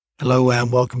Hello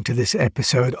and welcome to this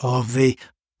episode of the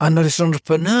Unnoticed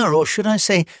Entrepreneur, or should I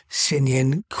say,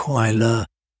 Xinyan Kuai Le.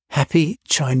 Happy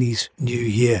Chinese New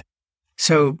Year.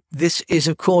 So this is,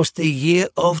 of course, the year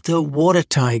of the water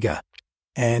tiger,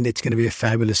 and it's going to be a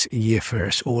fabulous year for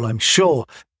us all, I'm sure.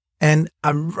 And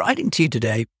I'm writing to you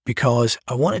today because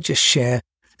I want to just share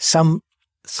some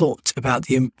thoughts about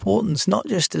the importance, not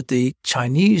just of the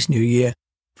Chinese New Year,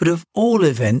 but of all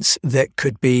events that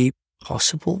could be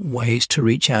possible ways to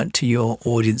reach out to your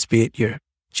audience, be it your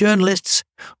journalists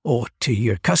or to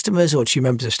your customers or to your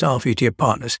members of staff or to your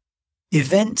partners.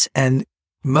 Events and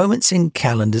moments in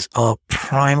calendars are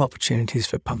prime opportunities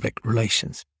for public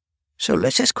relations. So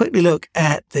let's just quickly look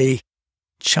at the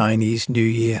Chinese New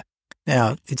Year.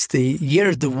 Now, it's the year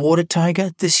of the water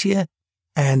tiger this year,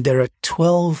 and there are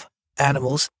 12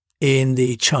 animals in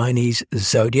the Chinese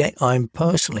zodiac. I'm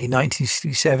personally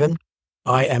 1967.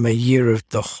 I am a year of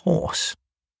the horse.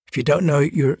 If you don't know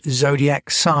your zodiac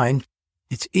sign,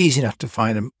 it's easy enough to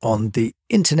find them on the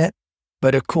internet.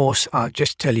 But of course, I'll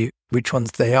just tell you which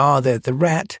ones they are. They're the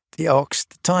rat, the ox,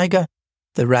 the tiger,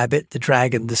 the rabbit, the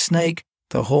dragon, the snake,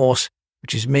 the horse,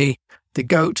 which is me, the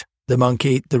goat, the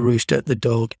monkey, the rooster, the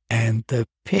dog, and the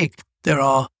pig. There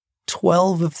are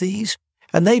 12 of these,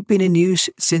 and they've been in use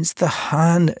since the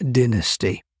Han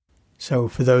Dynasty. So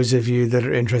for those of you that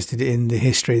are interested in the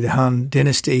history, the Han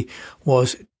Dynasty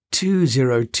was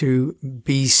 202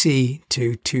 BC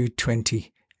to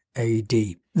 220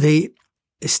 AD. The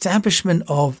establishment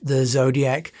of the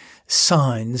zodiac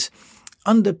signs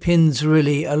underpins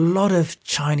really a lot of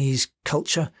Chinese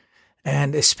culture,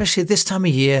 and especially this time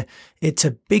of year, it's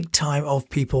a big time of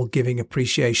people giving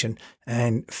appreciation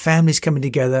and families coming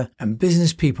together and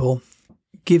business people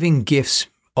giving gifts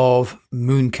of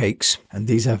moon cakes. And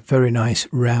these are very nice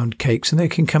round cakes, and they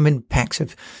can come in packs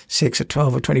of 6 or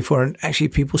 12 or 24. And actually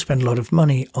people spend a lot of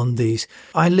money on these.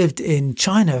 I lived in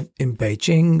China, in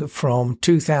Beijing, from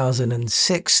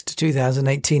 2006 to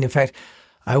 2018. In fact,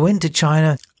 I went to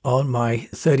China on my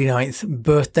 39th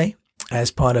birthday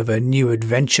as part of a new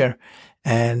adventure.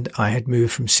 And I had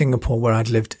moved from Singapore, where I'd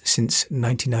lived since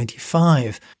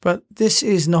 1995. But this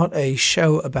is not a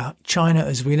show about China,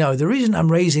 as we know. The reason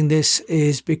I'm raising this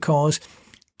is because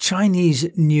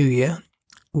Chinese New Year,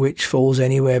 which falls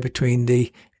anywhere between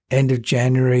the end of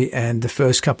January and the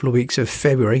first couple of weeks of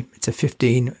February, it's a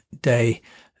 15-day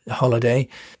holiday,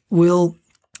 will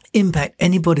impact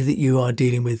anybody that you are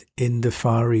dealing with in the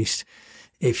Far East.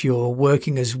 If you're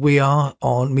working as we are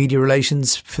on media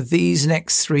relations for these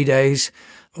next 3 days,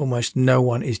 almost no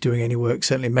one is doing any work.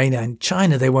 Certainly mainland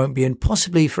China, they won't be, and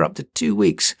possibly for up to 2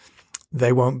 weeks,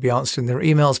 they won't be answering their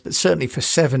emails, but certainly for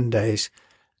 7 days,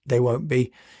 they won't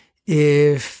be.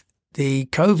 If the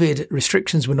COVID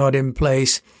restrictions were not in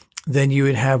place, then you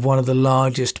would have one of the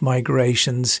largest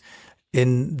migrations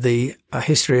in the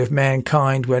history of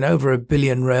mankind, when over 1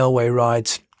 billion railway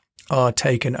rides are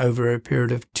taken over a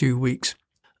period of 2 weeks.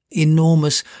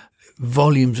 Enormous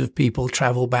volumes of people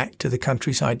travel back to the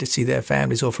countryside to see their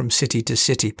families, or from city to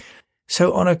city.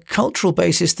 So on a cultural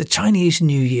basis, the Chinese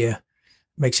New Year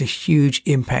makes a huge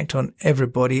impact on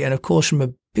everybody. And of course, from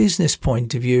a business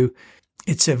point of view,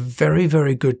 it's a very,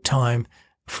 very good time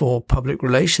for public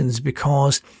relations,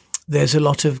 because there's a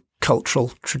lot of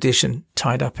cultural tradition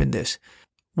tied up in this.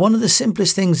 One of the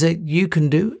simplest things that you can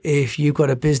do if you've got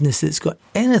a business that's got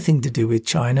anything to do with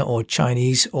China or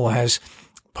Chinese, or has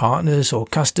partners or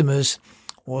customers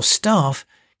or staff,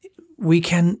 we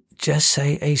can just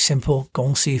say a simple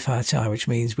Gong Xi Fa Cai, which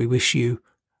means we wish you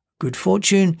good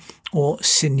fortune, or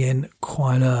Xinyan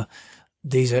Kuai Le.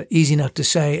 These are easy enough to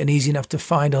say and easy enough to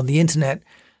find on the internet.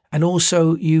 And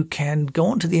also you can go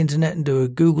onto the internet and do a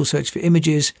Google search for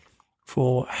images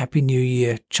for Happy New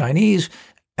Year Chinese,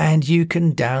 and you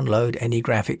can download any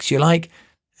graphics you like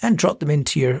and drop them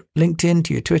into your LinkedIn,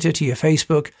 to your Twitter, to your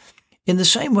Facebook, in the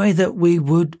same way that we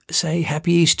would say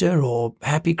Happy Easter or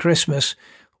Happy Christmas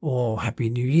or Happy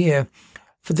New Year.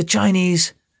 For the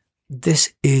Chinese,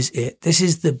 this is it. This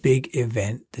is the big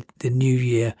event, the New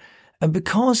Year. And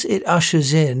because it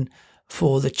ushers in,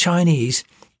 for the Chinese,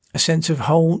 a sense of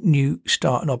whole new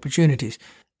start and opportunities.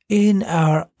 In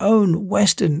our own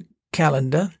Western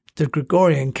calendar, the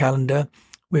Gregorian calendar,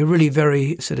 we're really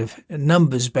very sort of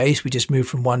numbers based. We just move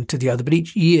from one to the other, but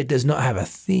each year does not have a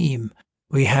theme.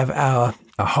 We have our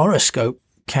horoscope,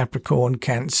 Capricorn,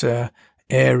 Cancer,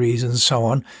 Aries, and so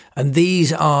on. And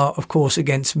these are, of course,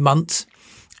 against months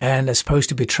and are supposed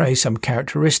to betray some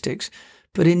characteristics.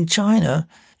 But in China,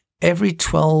 every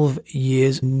 12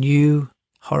 years, new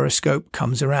horoscope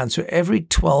comes around. So every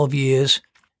 12 years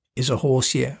is a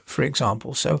horse year, for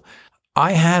example. So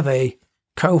I have a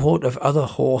cohort of other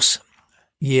horse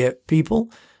year people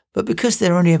But because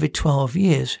they're only every 12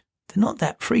 years, they're not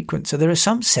that frequent. So there is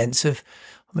some sense of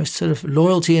almost sort of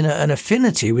loyalty and an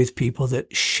affinity with people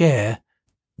that share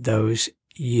those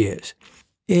years.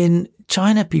 In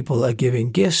China, people are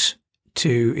giving gifts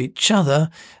to each other,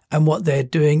 and what they're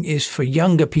doing is for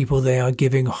younger people, they are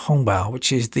giving hongbao,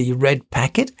 which is the red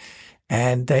packet,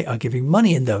 and they are giving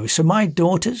money in those. So my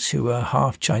daughters, who are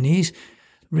half Chinese,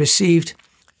 received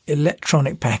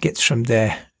electronic packets from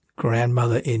their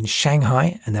grandmother in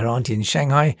Shanghai and their auntie in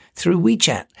Shanghai through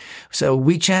WeChat. So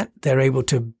WeChat, they're able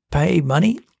to pay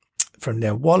money from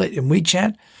their wallet in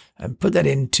WeChat and put that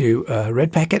into a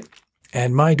red packet.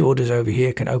 And my daughters over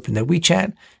here can open their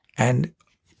WeChat, and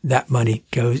that money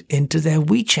goes into their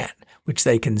WeChat, which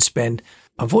they can spend.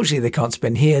 Unfortunately, they can't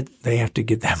spend here. They have to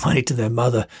give that money to their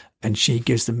mother, and she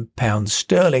gives them pounds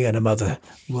sterling, and her mother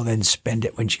will then spend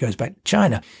it when she goes back to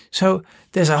China. So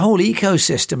there's a whole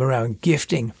ecosystem around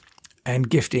gifting, and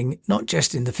gifting not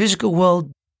just in the physical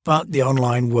world, but the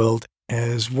online world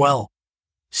as well.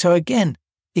 So again,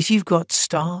 if you've got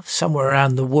staff somewhere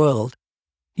around the world,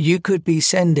 you could be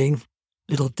sending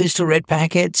little digital red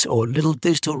packets or little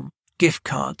digital gift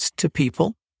cards to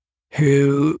people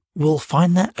who will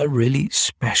find that a really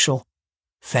special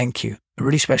thank you, a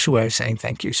really special way of saying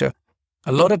thank you. So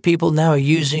a lot of people now are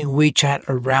using WeChat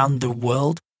around the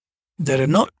world that are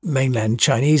not mainland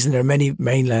Chinese, and there are many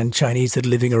mainland Chinese that are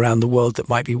living around the world that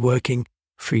might be working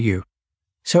for you.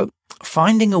 So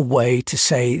finding a way to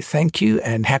say thank you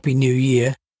and Happy New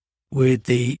Year with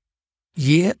the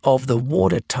Year of the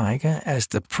Water Tiger as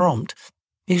the prompt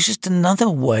is just another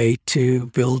way to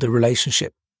build a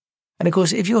relationship. And of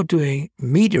course, if you're doing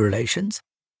media relations,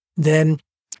 then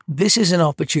this is an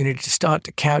opportunity to start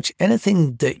to couch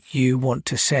anything that you want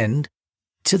to send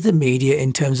to the media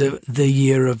in terms of the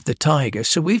Year of the Tiger.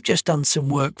 So we've just done some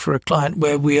work for a client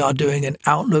where we are doing an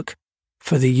outlook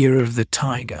for the Year of the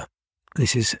Tiger.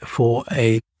 This is for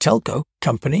a telco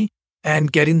company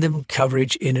and getting them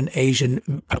coverage in an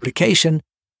Asian publication.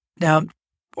 Now,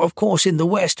 of course, in the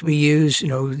West, we use,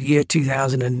 year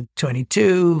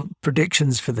 2022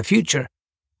 predictions for the future.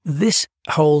 This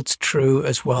holds true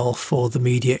as well for the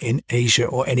media in Asia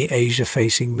or any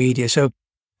Asia-facing media. So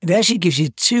it actually gives you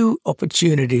two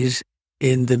opportunities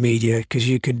in the media, because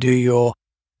you can do your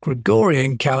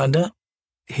Gregorian calendar.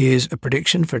 Here's a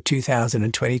prediction for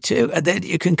 2022. And then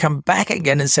you can come back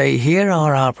again and say, here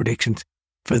are our predictions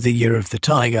for the Year of the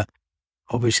Tiger.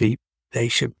 Obviously, they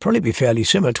should probably be fairly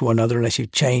similar to one another unless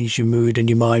you've changed your mood and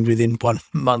your mind within 1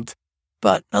 month.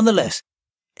 But nonetheless,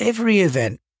 every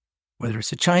event, whether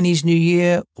it's a Chinese New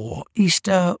Year or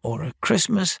Easter or a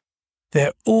Christmas,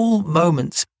 they're all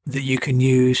moments that you can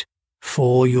use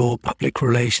for your public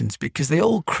relations, because they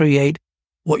all create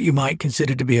what you might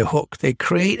consider to be a hook. They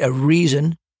create a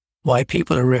reason why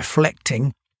people are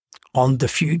reflecting on the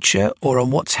future or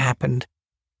on what's happened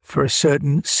for a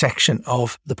certain section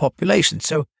of the population.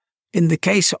 So in the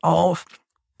case of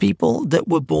people that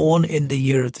were born in the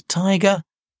Year of the Tiger,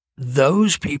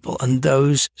 those people and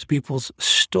those people's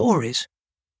stories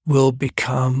will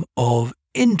become of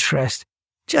interest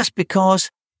just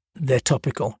because they're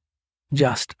topical,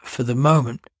 just for the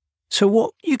moment. So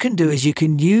what you can do is you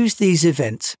can use these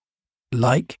events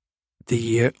like the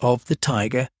Year of the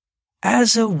Tiger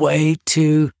as a way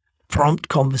to prompt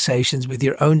conversations with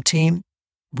your own team,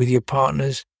 with your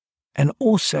partners, and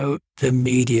also the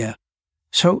media.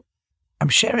 So I'm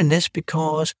sharing this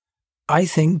because I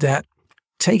think that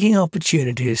taking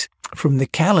opportunities from the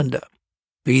calendar,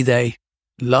 be they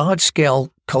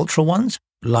large-scale cultural ones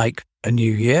like a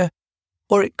New Year,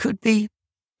 or it could be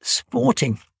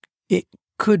sporting, it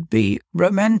could be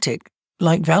romantic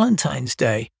like Valentine's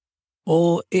Day,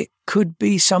 or it could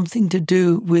be something to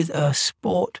do with a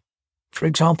sport, for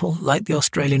example, like the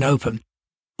Australian Open.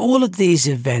 All of these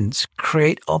events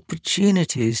create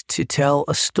opportunities to tell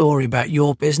a story about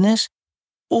your business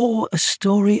or a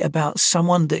story about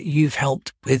someone that you've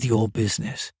helped with your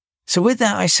business. So with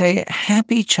that, I say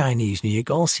Happy Chinese New Year,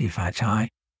 Gong Xi Fa Cai,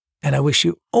 and I wish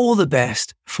you all the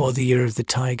best for the Year of the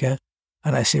Tiger.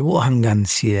 And I say,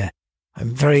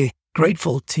 I'm very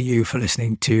grateful to you for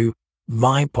listening to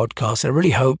my podcast. I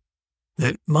really hope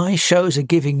that my shows are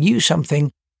giving you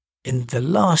something in the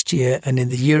last year, and in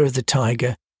the Year of the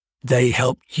Tiger, they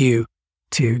help you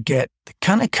to get the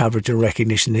kind of coverage and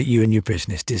recognition that you and your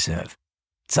business deserve.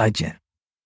 再见.